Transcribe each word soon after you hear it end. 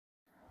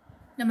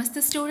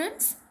Namaste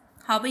students,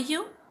 how are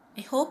you?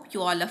 I hope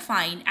you all are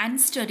fine and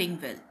studying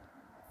well.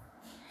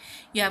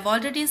 You have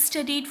already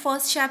studied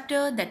first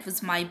chapter, that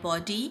was my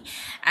body,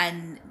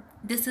 and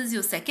this is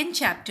your second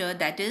chapter,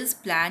 that is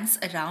plants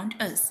around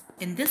us.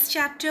 In this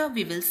chapter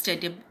we will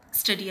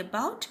study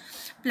about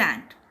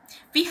plant.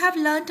 We have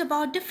learnt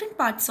about different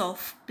parts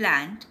of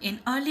plant in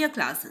earlier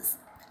classes.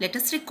 Let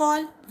us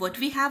recall what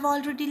we have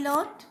already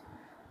learnt.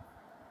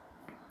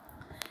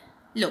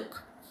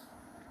 Look,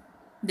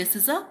 this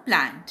is a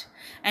plant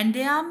and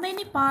there are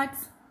many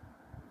parts.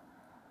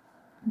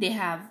 The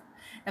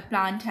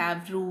plant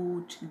have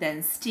root,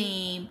 then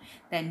stem,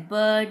 then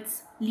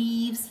buds,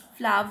 leaves,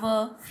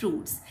 flower,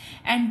 fruits,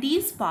 and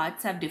these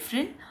parts have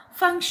different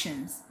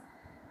functions.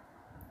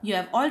 You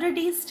have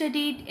already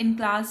studied in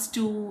class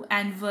 2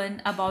 and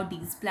 1 about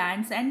these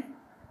plants and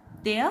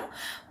their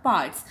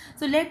parts.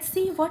 So let's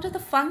see what are the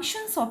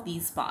functions of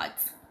these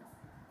parts.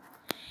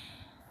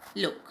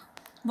 Look,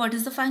 what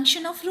is the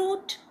function of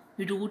root?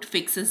 Root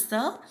fixes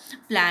the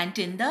plant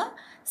in the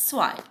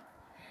soil.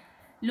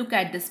 Look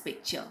at this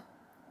picture.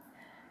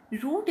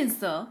 Root is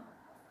the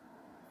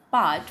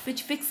part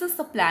which fixes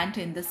the plant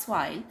in the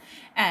soil,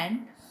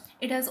 and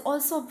it has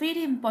also a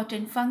very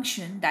important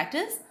function, that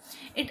is,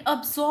 it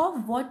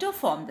absorbs water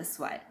from the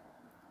soil.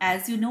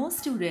 As you know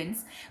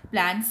students,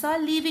 plants are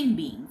living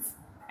beings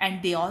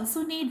and they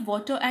also need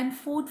water and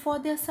food for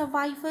their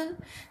survival.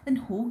 Then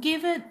who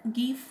gave a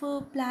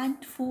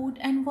plant food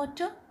and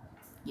water?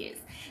 Yes,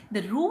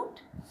 the root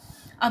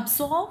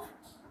absorb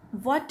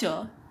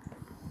water.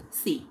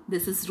 See,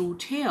 this is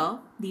root hair,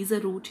 these are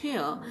root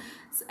hair,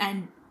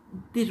 and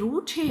the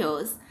root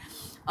hairs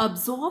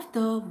absorb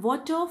the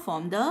water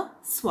from the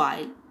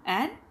soil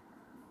and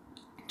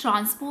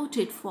transport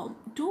it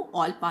to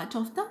all parts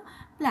of the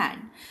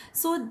plant.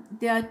 So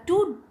there are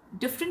two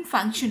different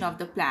functions of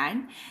the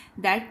plant,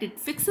 that it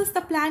fixes the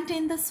plant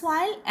in the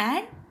soil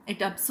and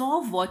it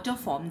absorbs water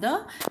from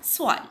the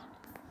soil.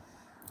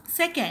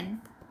 Second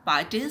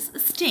part is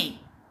stem.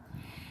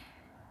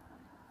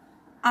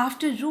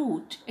 After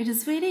root, it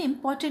is very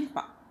important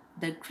part.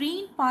 The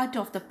green part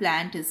of the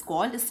plant is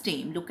called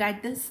stem. Look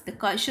at this. The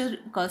cursor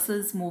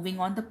is moving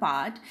on the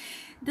part.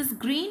 This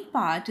green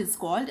part is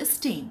called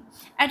stem,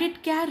 and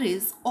it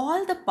carries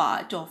all the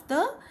part of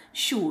the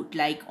shoot.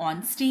 Like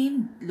on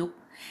stem, look,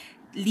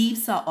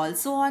 leaves are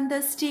also on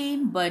the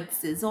stem.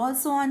 Buds is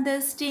also on the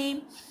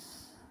stem.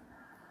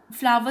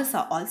 Flowers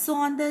are also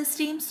on the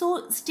stem.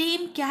 So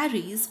stem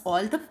carries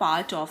all the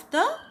part of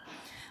the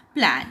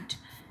plant.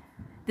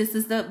 This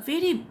is the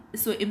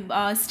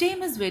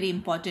stem is very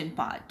important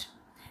part.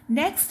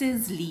 Next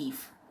is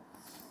leaf.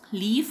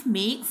 Leaf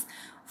makes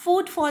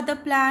food for the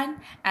plant.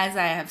 As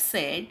I have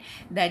said,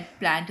 that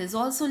plant is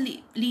also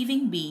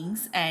living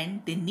beings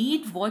and they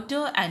need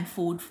water and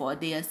food for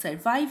their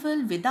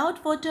survival.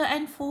 Without water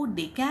and food,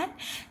 they can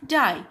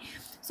die.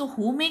 So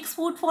who makes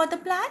food for the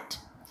plant?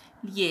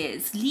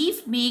 Yes,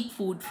 leaf make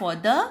food for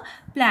the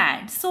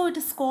plant. So it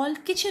is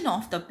called kitchen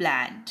of the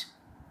plant.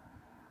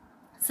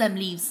 Some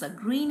leaves are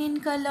green in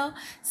color,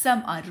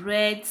 some are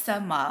red,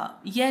 some are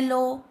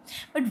yellow.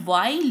 But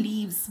why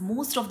leaves?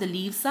 Most of the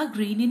leaves are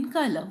green in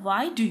color.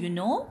 Why, do you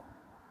know?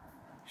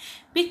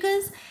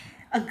 Because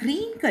a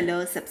green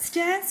color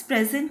substance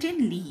present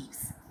in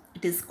leaves,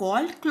 it is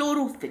called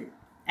chlorophyll,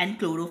 and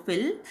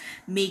chlorophyll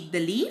make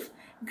the leaf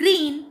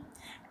green.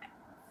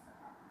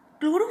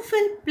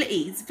 Chlorophyll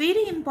plays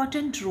very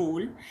important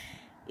role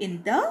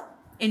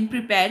in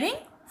preparing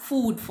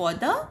food for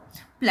the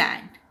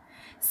plant.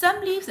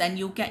 Some leaves, and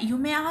you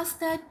may ask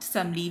that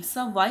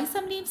why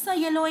some leaves are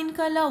yellow in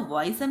color,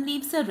 why some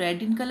leaves are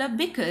red in color?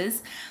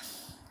 Because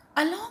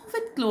along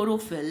with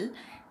chlorophyll,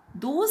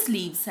 those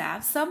leaves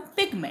have some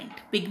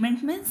pigment.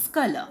 Pigment means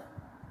color.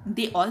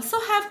 They also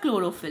have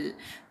chlorophyll,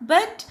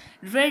 but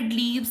red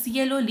leaves,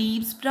 yellow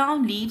leaves,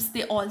 brown leaves,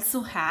 they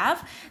also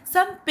have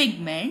some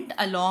pigment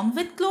along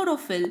with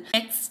chlorophyll.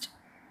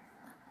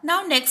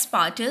 Next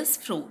part is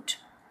fruit.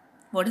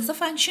 What is the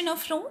function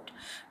of fruit?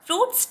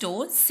 Fruit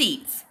stores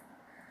seeds.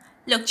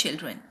 Look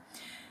children,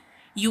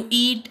 you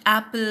eat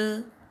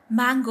apple,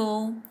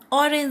 mango,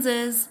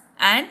 oranges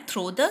and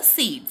throw the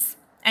seeds,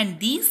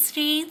 and these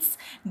seeds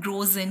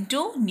grows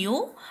into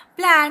new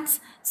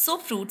plants. So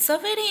fruits are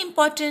very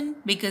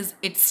important because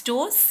it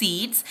stores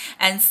seeds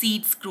and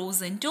seeds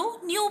grows into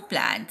new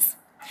plants.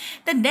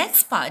 The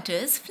next part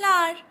is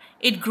flower.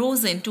 It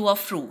grows into a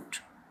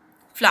fruit.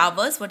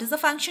 Flowers, what is the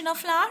function of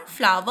flower?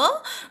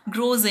 Flower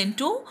grows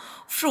into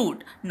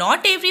fruit.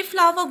 Not every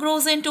flower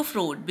grows into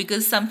fruit,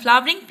 because some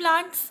flowering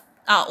plants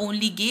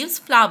only gives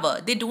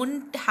flower. They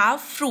don't have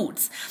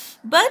fruits.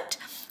 But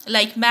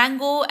like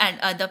mango and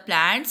other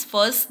plants,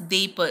 first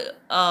they bear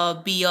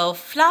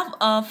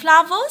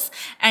flowers,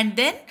 and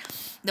then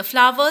the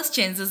flowers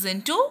changes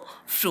into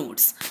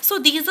fruits. So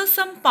these are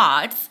some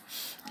parts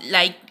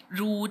like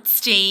root,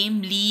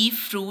 stem, leaf,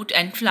 fruit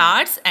and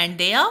flowers and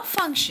their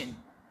function.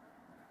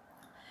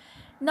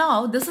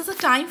 Now this is a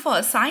time for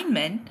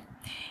assignment.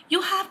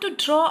 You have to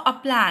draw a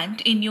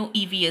plant in your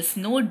E.V.S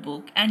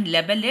notebook and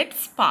label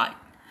its part.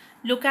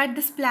 Look at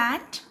this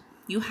plant.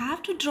 you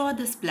have to draw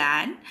this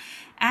plant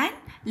and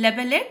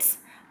label its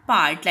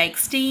part like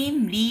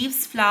stem,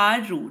 leaves,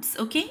 flower, roots.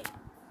 Okay.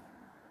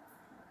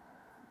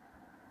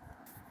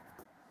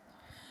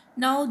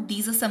 Now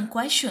these are some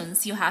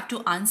questions you have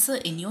to answer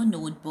in your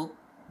notebook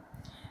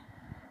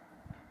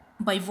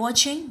by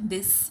watching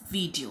this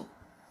video.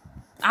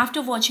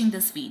 After watching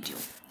this video,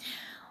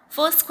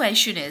 first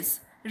question is,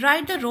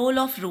 write the role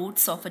of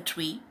roots of a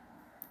tree.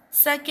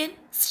 Second,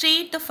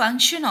 state the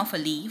function of a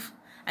leaf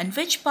and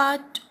which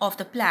part of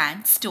the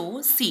plant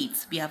stores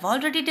seeds. We have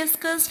already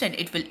discussed and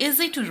it will be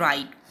easy to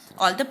write.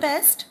 All the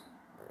best.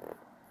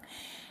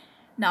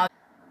 Now,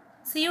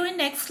 see you in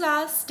next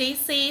class. Stay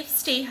safe,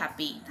 stay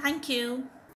happy. Thank you.